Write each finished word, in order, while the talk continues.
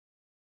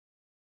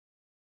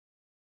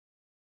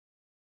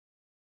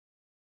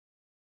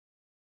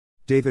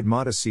David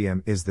Modis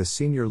CM is the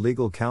senior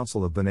legal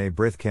counsel of B'nai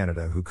Brith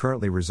Canada who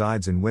currently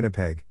resides in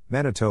Winnipeg,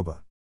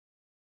 Manitoba.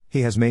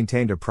 He has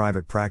maintained a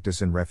private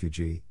practice in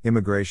refugee,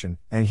 immigration,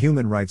 and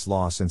human rights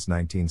law since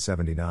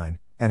 1979,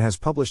 and has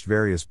published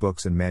various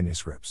books and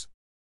manuscripts.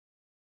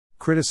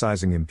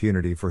 Criticizing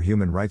impunity for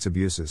human rights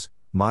abuses,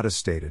 Modis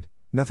stated,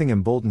 "Nothing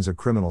emboldens a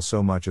criminal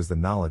so much as the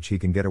knowledge he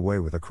can get away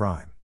with a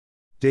crime."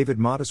 David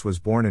Modis was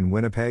born in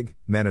Winnipeg,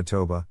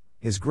 Manitoba.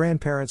 His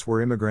grandparents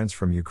were immigrants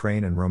from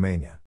Ukraine and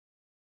Romania.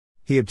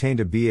 He obtained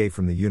a BA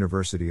from the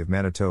University of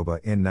Manitoba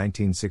in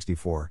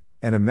 1964,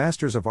 and a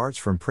Master's of Arts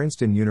from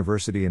Princeton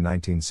University in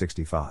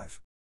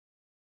 1965.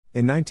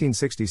 In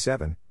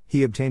 1967,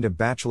 he obtained a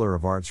Bachelor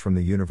of Arts from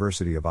the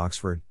University of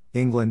Oxford,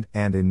 England,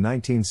 and in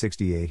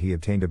 1968 he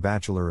obtained a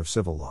Bachelor of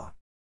Civil Law.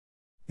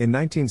 In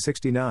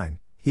 1969,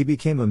 he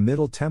became a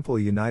Middle Temple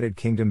United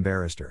Kingdom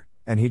barrister,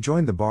 and he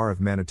joined the Bar of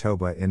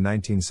Manitoba in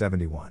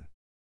 1971.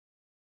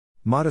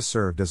 Modis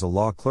served as a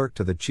law clerk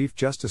to the Chief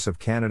Justice of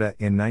Canada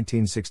in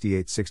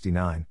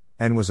 1968-69,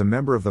 and was a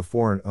member of the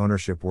Foreign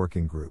Ownership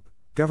Working Group,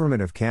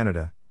 Government of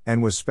Canada,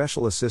 and was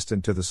Special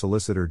Assistant to the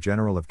Solicitor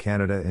General of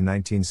Canada in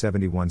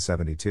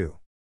 1971-72.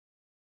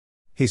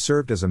 He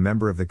served as a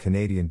member of the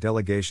Canadian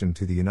delegation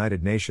to the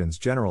United Nations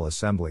General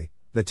Assembly,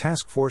 the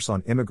Task Force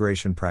on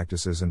Immigration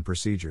Practices and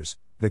Procedures,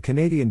 the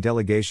Canadian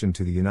delegation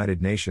to the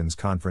United Nations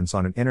Conference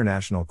on an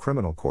International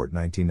Criminal Court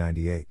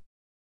 1998.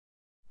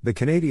 The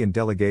Canadian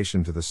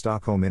delegation to the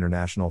Stockholm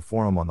International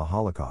Forum on the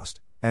Holocaust,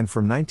 and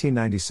from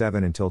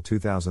 1997 until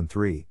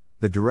 2003,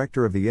 the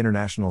director of the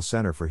International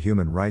Center for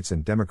Human Rights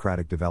and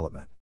Democratic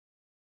Development.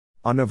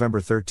 On November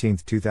 13,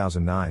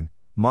 2009,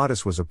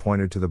 Modis was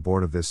appointed to the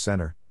board of this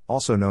center,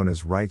 also known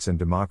as Rights and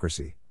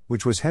Democracy,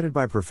 which was headed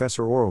by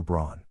Professor Aurel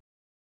Braun.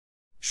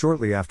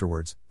 Shortly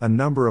afterwards, a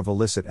number of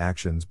illicit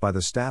actions by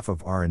the staff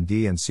of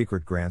R&D and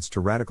secret grants to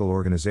radical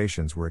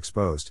organizations were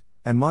exposed,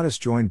 and Modis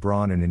joined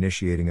Braun in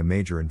initiating a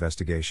major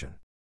investigation.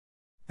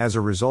 As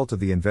a result of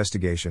the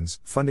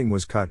investigations, funding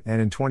was cut,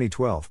 and in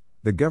 2012,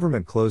 the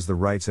government closed the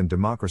Rights and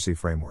Democracy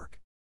Framework.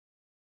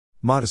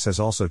 Modis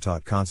has also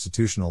taught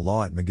constitutional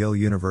law at McGill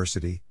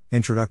University,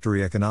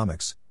 Introductory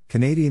Economics,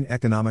 Canadian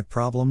Economic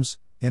Problems,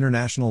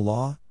 International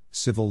Law,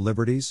 Civil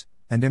Liberties,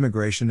 and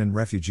Immigration and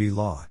Refugee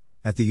Law,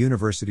 at the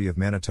University of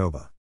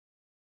Manitoba.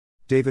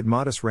 David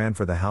Modis ran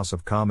for the House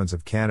of Commons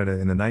of Canada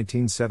in the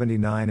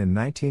 1979 and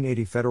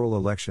 1980 federal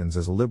elections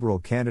as a Liberal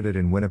candidate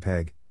in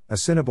Winnipeg,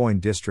 Assiniboine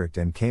district,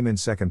 and came in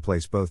second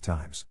place both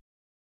times.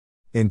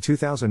 In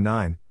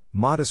 2009,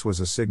 Modis was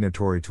a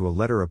signatory to a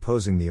letter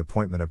opposing the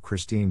appointment of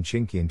Christine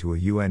Chinkin to a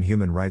UN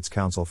Human Rights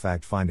Council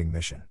fact-finding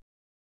mission.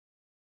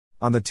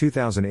 On the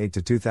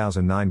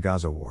 2008-2009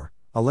 Gaza War,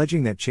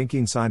 alleging that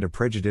Chinkin signed a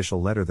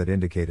prejudicial letter that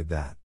indicated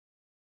that,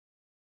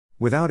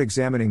 without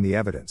examining the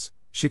evidence,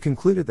 she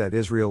concluded that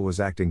Israel was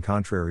acting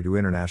contrary to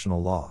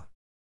international law.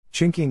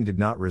 Chinkin did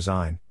not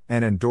resign,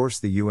 and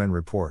endorsed the UN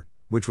report,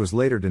 which was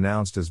later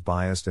denounced as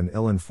biased and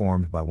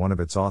ill-informed by one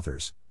of its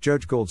authors,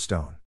 Judge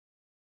Goldstone.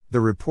 The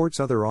report's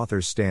other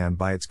authors stand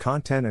by its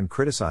content and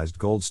criticized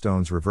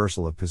Goldstone's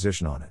reversal of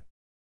position on it.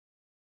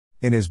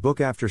 In his book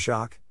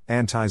Aftershock,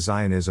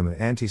 Anti-Zionism and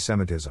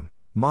Anti-Semitism,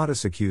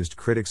 Modis accused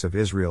critics of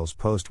Israel's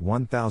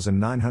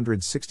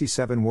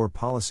post-1967 war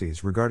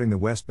policies regarding the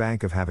West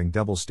Bank of having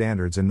double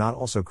standards and not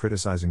also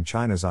criticizing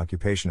China's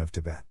occupation of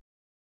Tibet.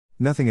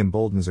 Nothing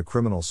emboldens a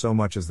criminal so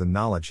much as the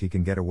knowledge he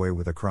can get away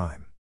with a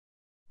crime.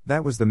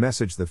 That was the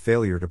message the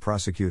failure to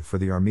prosecute for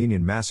the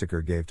Armenian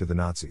massacre gave to the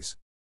Nazis.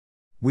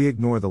 We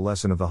ignore the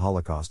lesson of the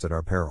Holocaust at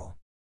our peril.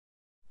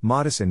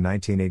 Modis in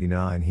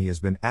 1989 he has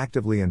been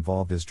actively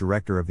involved as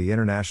Director of the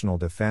International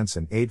Defence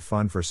and Aid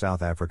Fund for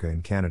South Africa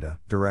in Canada,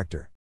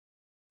 Director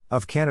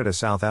of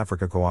Canada-South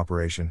Africa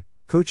Cooperation,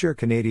 Co-Chair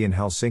Canadian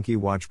Helsinki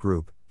Watch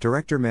Group,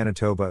 Director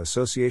Manitoba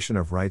Association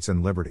of Rights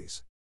and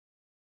Liberties.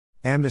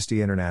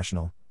 Amnesty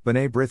International,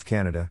 B'nai Brith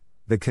Canada,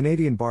 the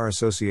Canadian Bar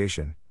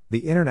Association,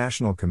 the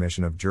International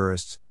Commission of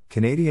Jurists,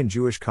 Canadian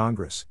Jewish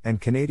Congress, and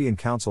Canadian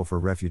Council for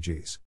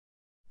Refugees.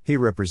 He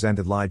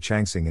represented Lai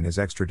Changsing in his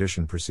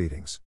extradition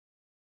proceedings.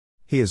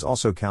 He is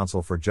also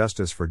counsel for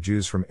Justice for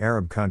Jews from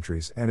Arab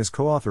countries and is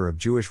co-author of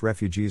Jewish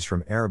Refugees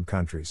from Arab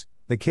Countries,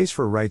 The Case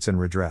for Rights and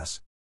Redress.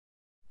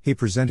 He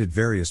presented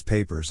various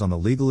papers on the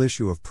legal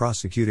issue of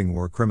prosecuting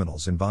war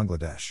criminals in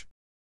Bangladesh.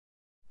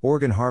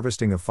 Organ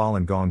harvesting of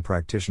Falun Gong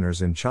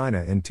practitioners in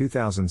China in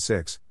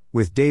 2006,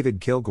 with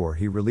David Kilgore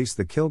he released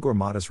the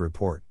Kilgore-Modis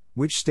report,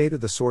 which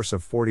stated the source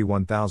of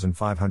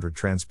 41,500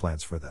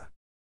 transplants for the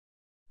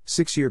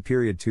 6-year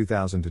period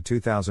 2000 to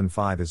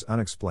 2005 is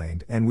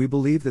unexplained, and we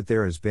believe that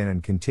there has been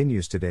and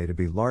continues today to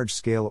be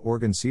large-scale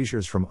organ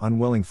seizures from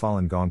unwilling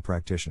Falun Gong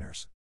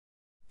practitioners.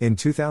 In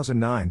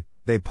 2009,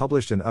 they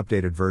published an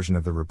updated version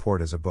of the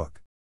report as a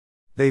book.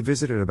 They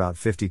visited about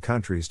 50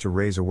 countries to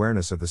raise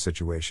awareness of the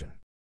situation.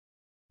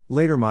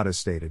 Later Modis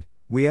stated,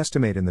 "We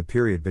estimate in the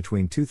period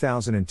between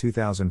 2000 and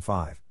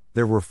 2005,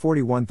 there were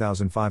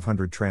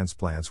 41,500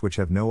 transplants which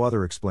have no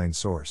other explained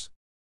source."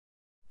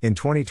 In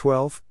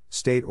 2012,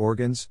 State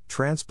Organs,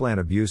 Transplant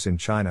Abuse in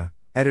China,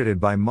 edited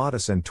by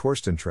Modis and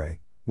Torsten Trey,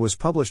 Was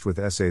published with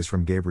essays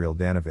from Gabriel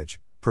Danovich,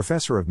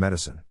 Professor of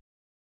Medicine.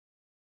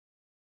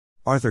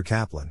 Arthur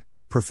Kaplan,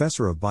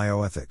 Professor of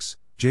Bioethics,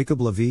 Jacob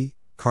Levy,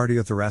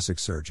 Cardiothoracic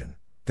Surgeon,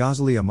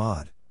 Ghazali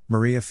Ahmad,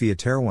 Maria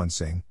Fiaterwan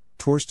Singh,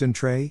 Torsten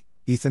Trey,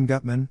 Ethan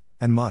Gutman,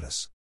 and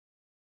Modis.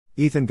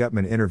 Ethan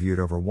Gutman interviewed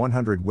over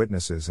 100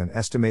 witnesses and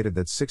estimated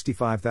that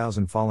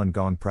 65,000 Falun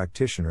Gong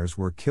practitioners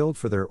were killed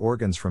for their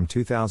organs from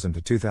 2000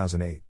 to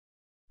 2008.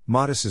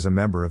 Modis is a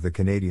member of the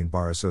Canadian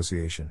Bar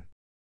Association.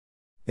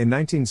 In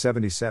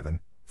 1977,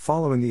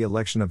 following the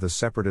election of the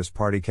separatist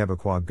Parti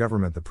Québécois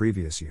government the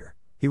previous year,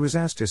 he was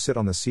asked to sit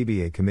on the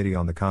CBA Committee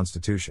on the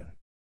Constitution.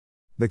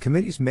 The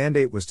committee's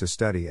mandate was to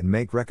study and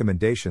make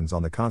recommendations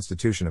on the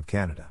Constitution of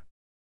Canada.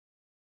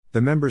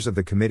 The members of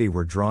the committee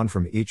were drawn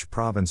from each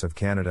province of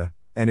Canada,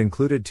 and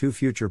included 2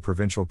 future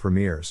provincial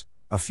premiers,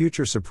 a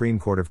future Supreme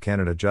Court of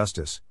Canada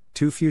justice,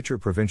 2 future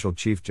provincial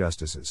chief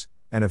justices,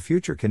 and a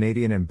future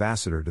Canadian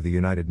ambassador to the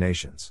United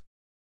Nations.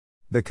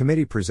 The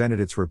committee presented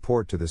its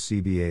report to the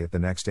CBA at the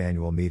next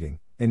annual meeting,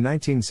 in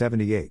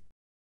 1978.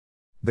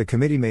 The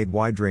committee made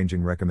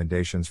wide-ranging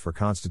recommendations for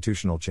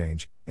constitutional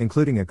change,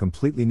 including a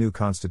completely new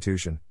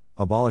constitution,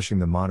 abolishing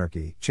the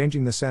monarchy,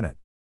 changing the Senate,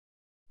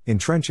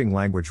 entrenching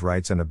language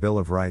rights and a Bill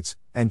of Rights,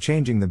 and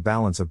changing the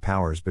balance of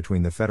powers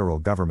between the federal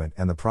government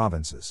and the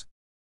provinces.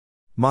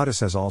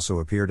 Modis has also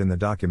appeared in the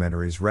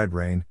documentaries Red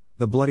Rain,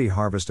 The Bloody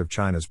Harvest of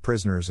China's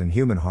Prisoners and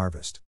Human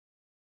Harvest.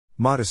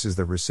 Modis is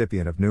the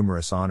recipient of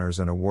numerous honors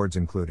and awards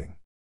including.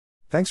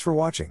 Thanks for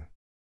watching.